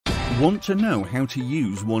Want to know how to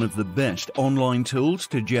use one of the best online tools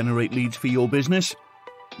to generate leads for your business?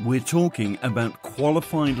 We're talking about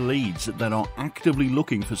qualified leads that are actively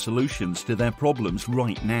looking for solutions to their problems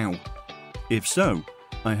right now. If so,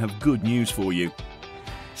 I have good news for you.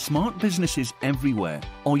 Smart businesses everywhere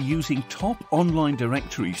are using top online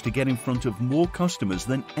directories to get in front of more customers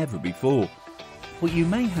than ever before. But you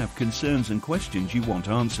may have concerns and questions you want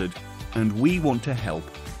answered, and we want to help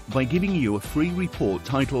by giving you a free report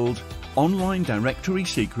titled Online Directory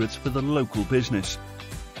Secrets for the Local Business.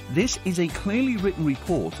 This is a clearly written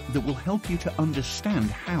report that will help you to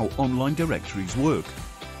understand how online directories work,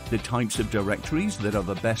 the types of directories that are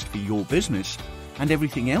the best for your business, and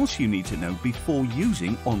everything else you need to know before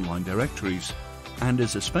using online directories. And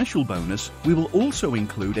as a special bonus, we will also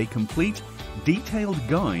include a complete, detailed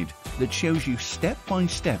guide that shows you step by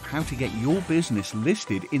step how to get your business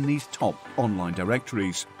listed in these top online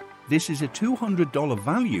directories. This is a $200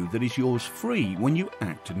 value that is yours free when you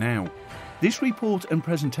act now. This report and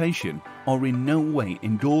presentation are in no way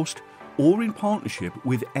endorsed or in partnership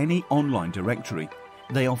with any online directory.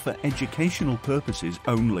 They are for educational purposes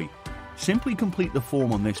only. Simply complete the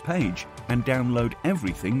form on this page and download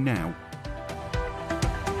everything now.